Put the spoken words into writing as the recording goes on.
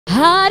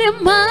hari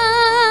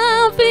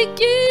impamvu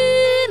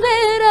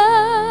ikinera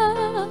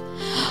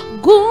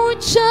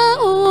guca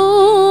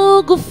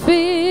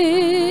ugufi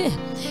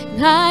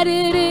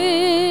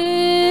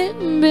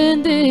nkaririmba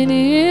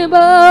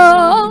indirimbo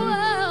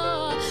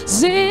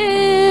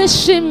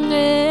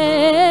zishimwe.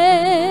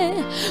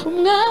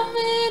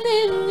 Umwami ni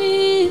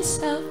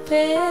mwiza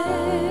pe,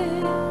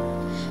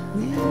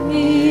 ni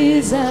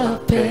mwiza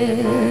pe,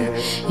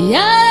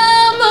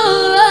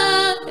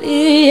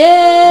 yaramubariye.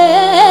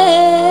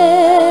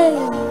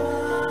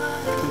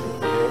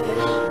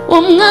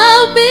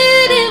 Umwami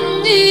ni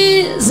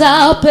mwiza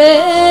pe,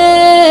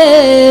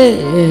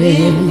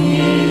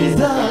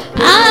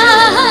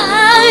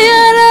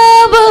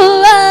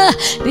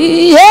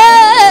 yaramubariye.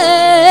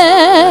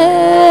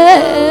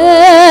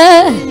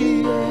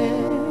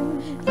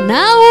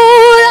 Nawe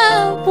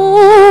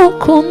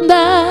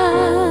uramukunda,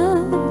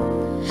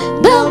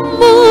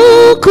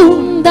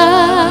 ndamukunda,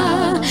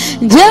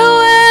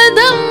 njyewe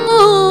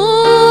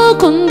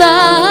ndamukunda.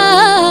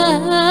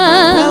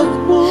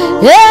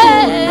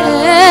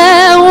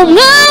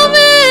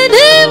 Umwami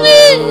ni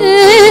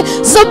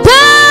mwiza pe,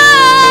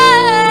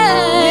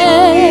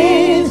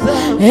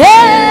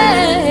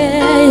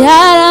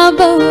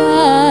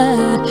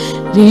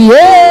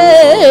 yarambabariye.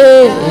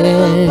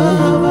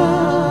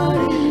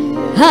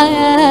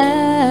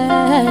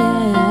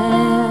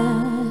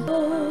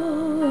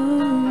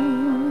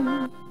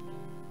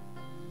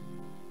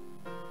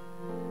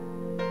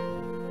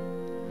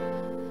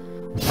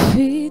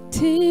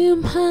 Mfite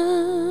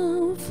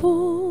impamvu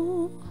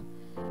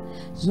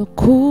zo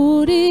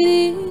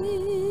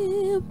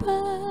kuririmba,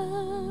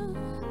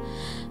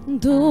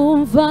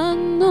 ndumva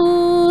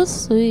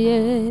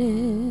nuzuye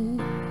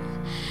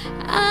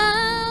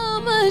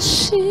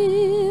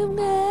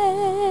amashimwe.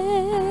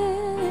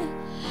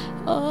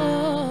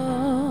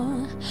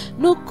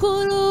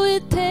 Nukuri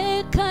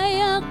Uwiteka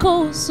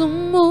yakoze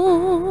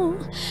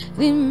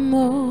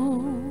umurimo,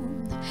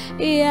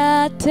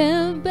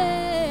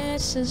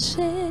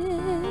 yatembesheje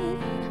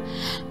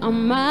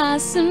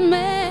amazi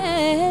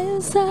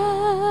meza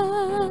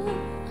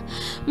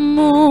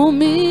mu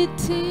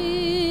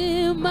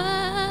mitima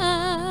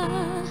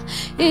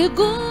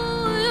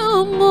iguye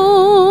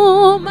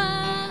umwuma.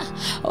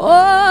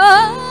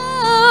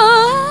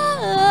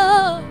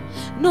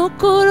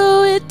 Nukuri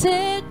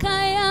Uwiteka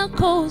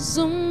yakoze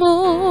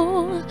umurimo,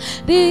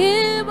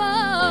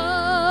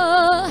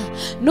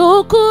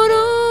 nukuri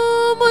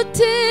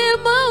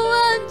umutima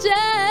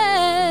wanje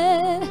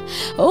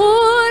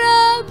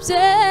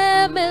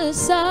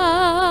urabyemeza.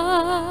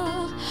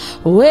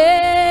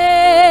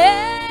 Wera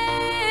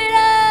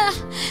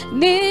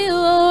ni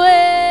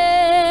wowe,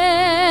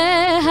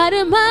 hari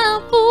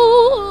impamvu,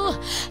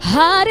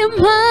 hari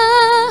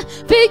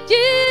impamvu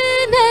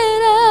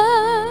ikinera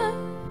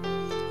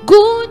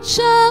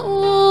guca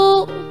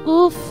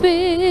ugufi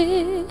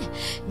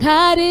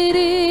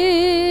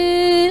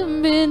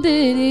nkaririmba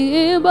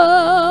indirimbo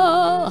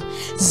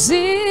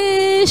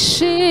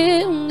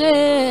zishimwe.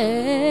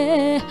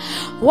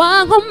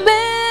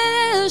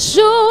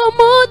 Wankomeje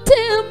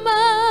umutima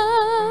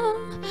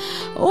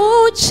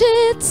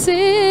ucitse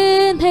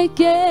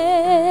intege,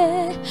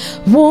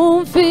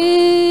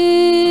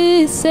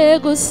 wumvise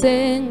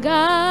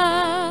gusenga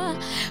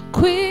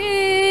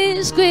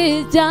kw'ijwi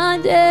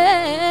ryanjye.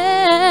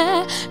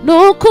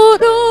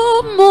 Nukuri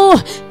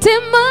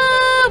umutima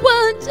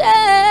wanje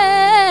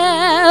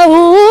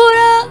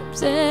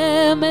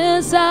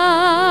urabyemeza.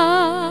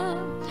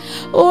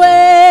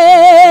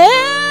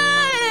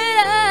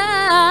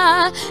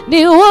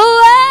 Ni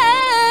wowe,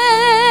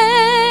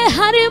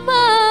 hari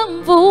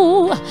impamvu,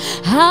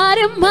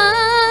 hari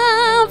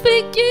impamvu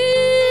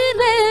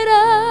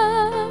ikinera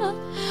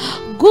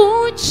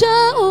guca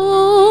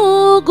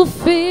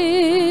ugufi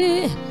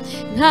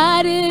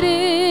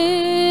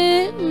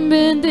nkaririmba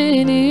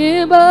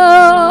indirimbo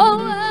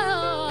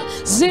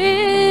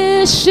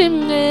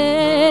zishimwe.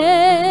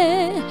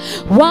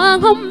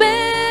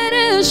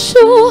 Wankomereje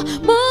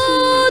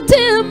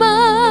umutima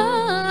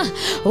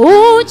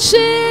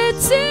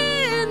ucitse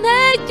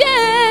intege,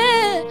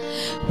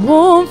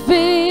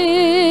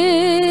 wumvise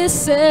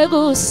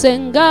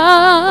gusenga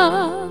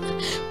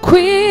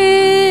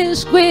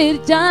kw'ijwi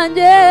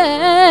ryanjye.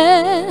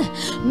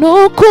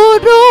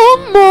 Nukuri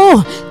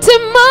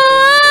umutima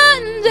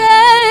wanje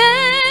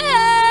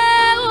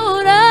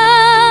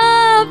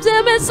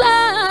urabyemeza.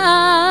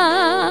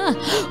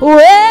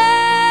 Wera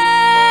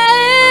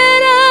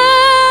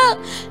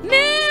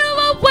ni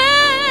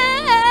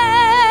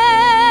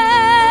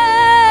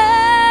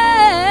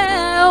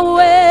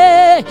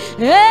wowe,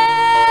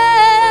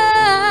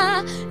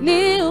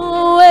 ni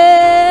wowe,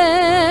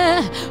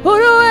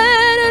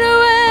 uruwera,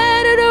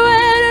 uruwera,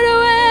 uruwera,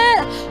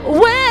 uruwera.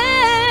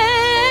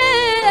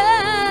 Wera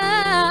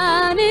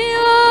ni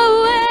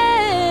wowe,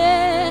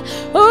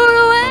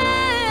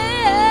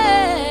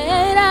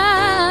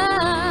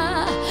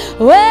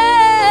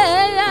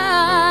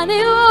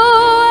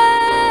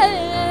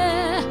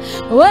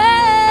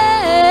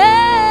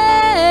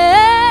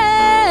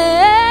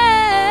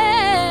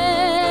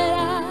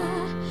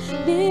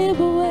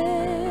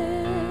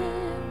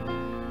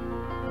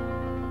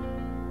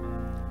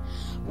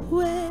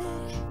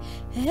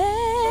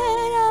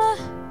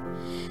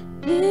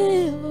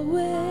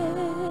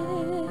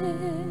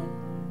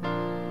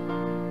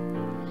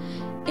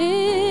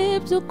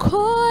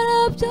 ukora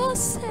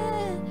byose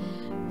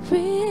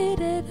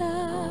birera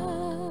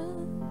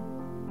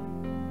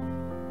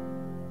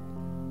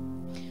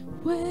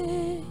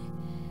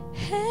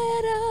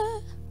wehera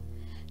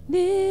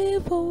ni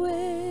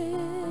wowe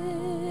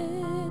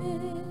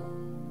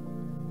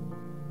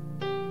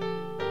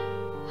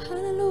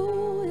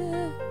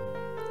hallelujah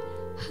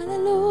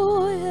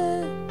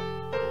hallelujah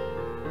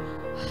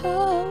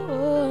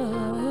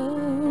oh,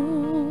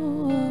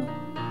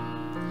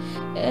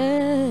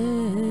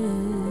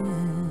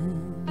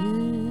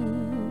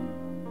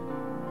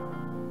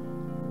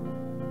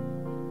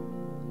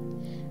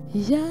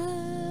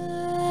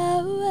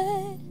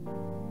 Yahweh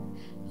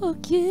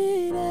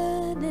ugira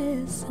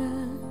neza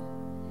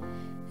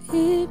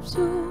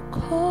ibyo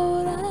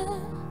ukora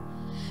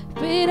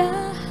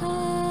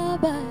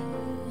birahambaye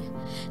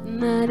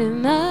nari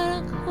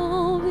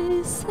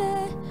narakubise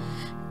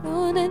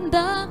none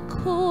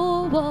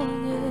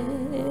ndakubonye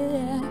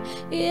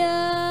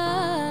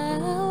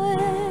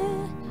Yahweh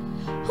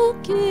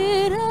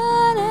ugira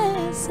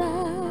neza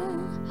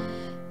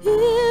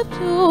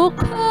ibyo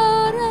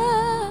ukora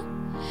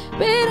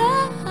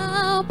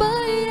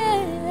birahambaye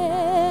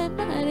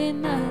nari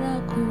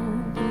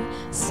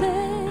narakubise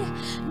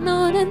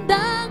none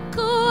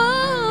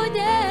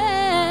ndakubonye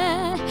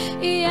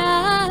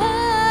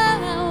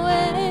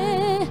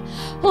Yahweh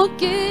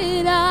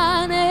ugira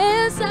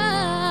neza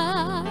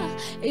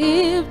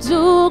ibyo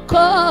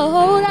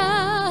ukora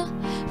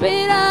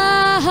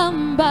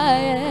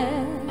birahambaye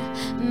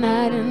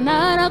nari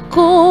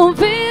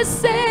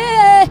narakumvise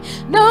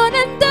none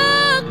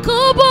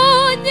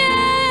ndakubonye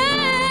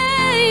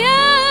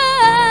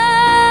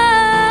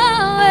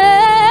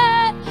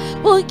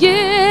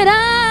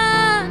ugira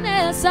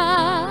neza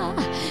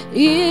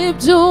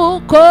ibyo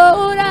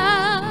ukora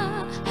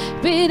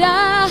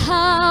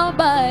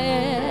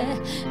birahambaye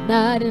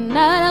nari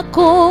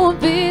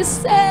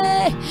narakumvise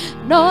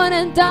none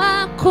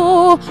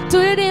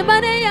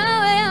turirimane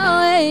yawe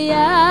yawe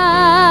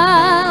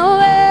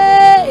yawe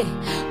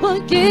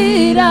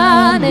ugira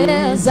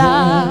neza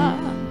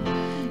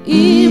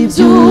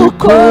ibyo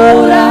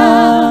ukora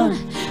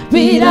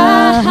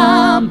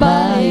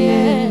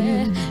birahambaye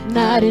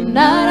nari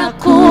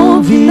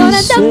narakumvise none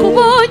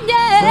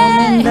ndakubonye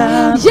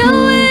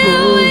yawe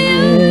yawe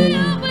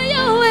yawe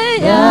yawe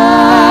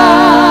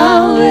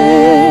yawe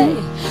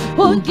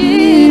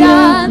ugira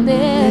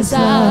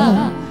neza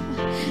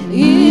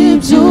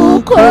ibyo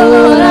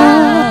ukora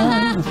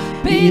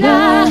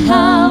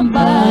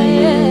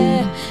birahambaye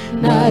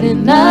nari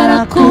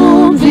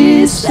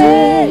narakumvise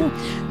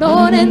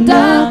none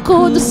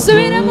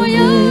ndakudusubiramo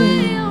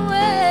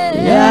yawe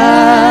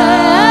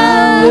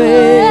yawe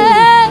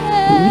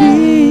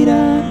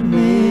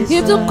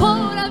ibyo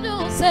ukora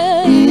byose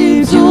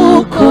ibyo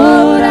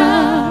ukora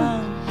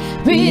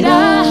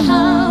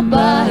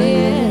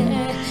birahambaye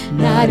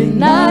nari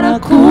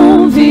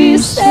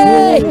narakumvise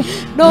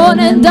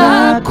none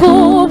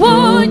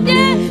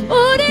ndakubonye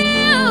uri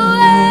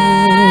yawe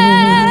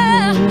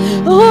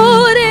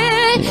uri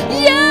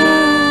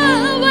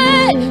yawe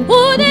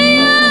uri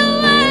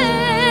yawe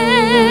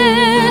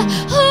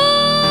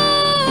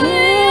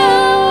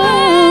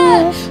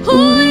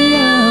uri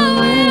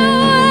yawe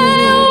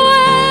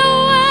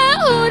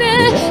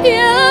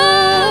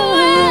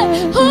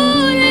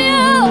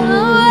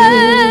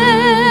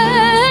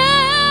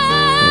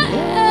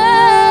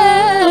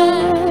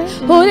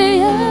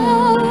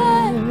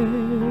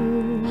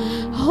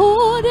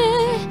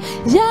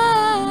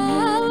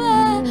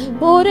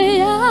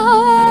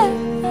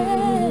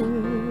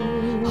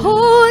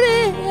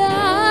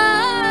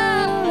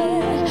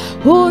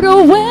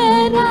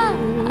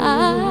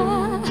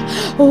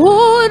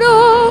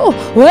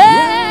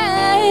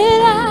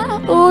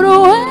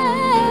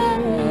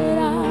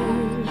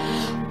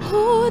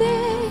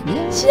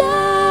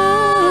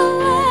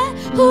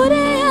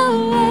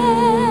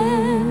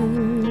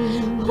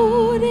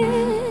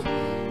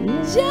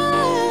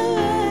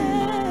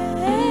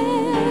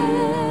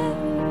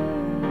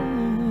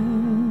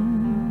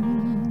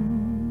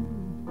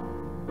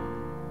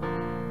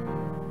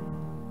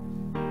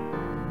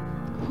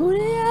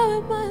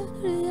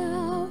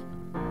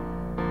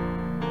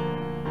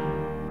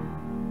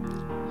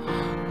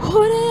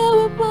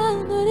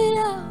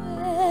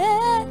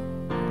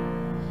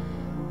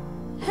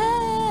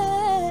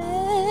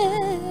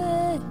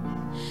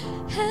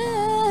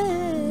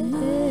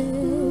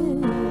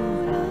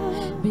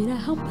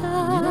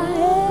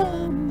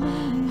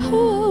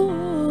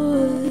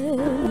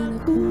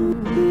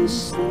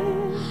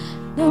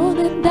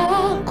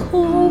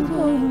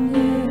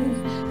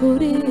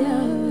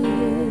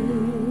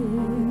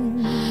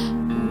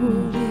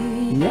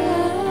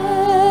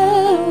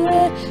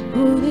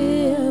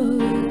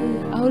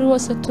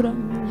satura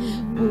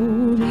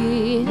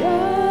uriya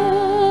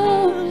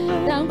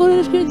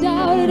nangurujwe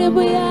ryawe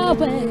rurimo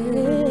yawe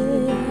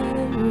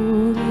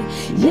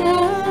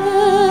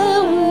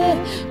yawe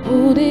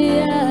uri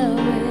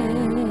yawe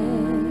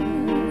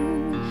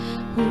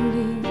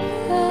uri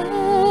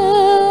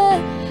yawe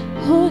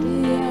uri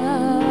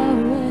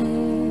yawe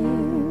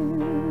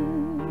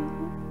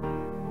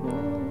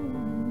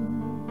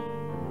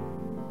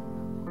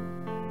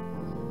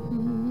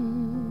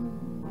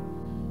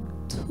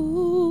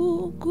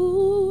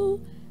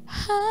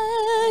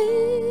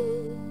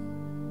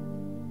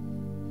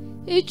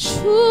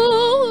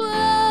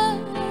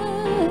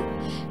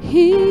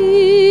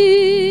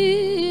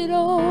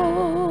icyubahiro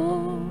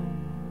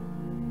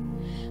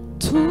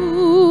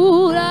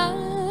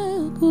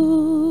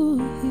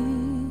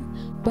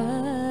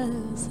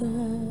turaguhimbaza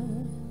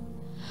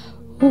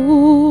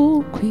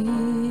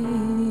ukwiye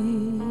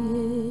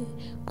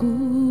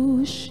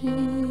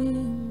gushimwa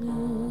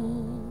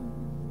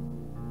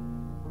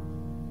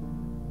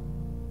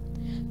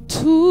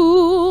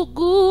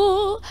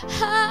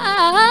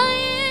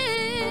tuguhaye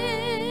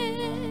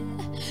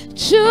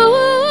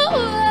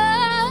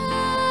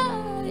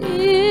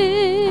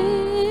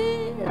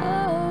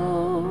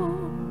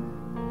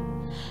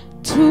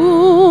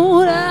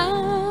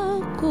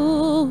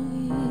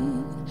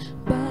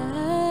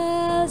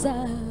turaguhimbaza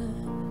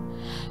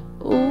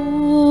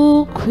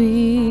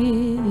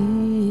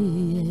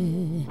ukwiriye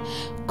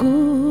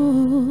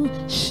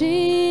gushimwa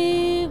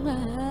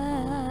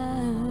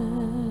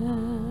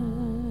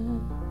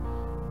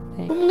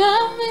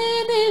umwami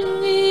ni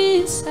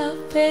mwiza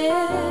pe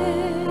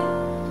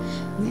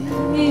ni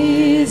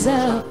mwiza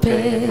pe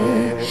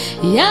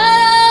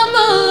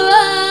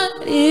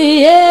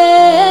yaramubariye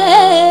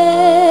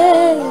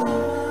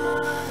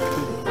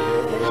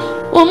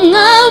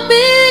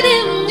umwami ni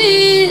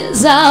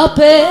mwiza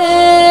pe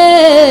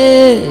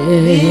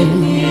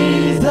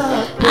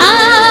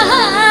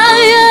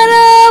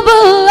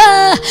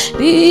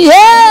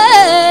yaramubariye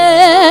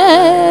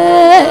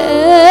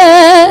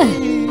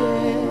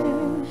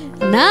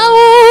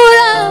nawe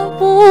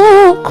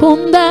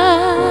uramukunda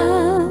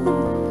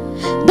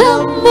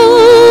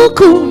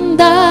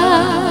ndamukunda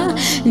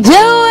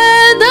njyewe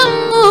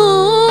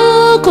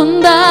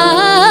ndamukunda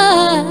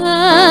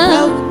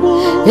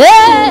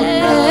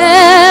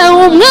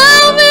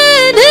umwami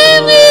ni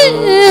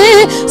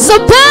mwiza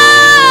pe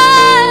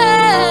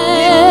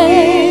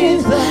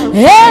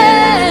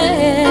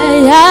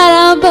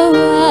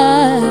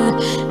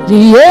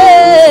yarambabariye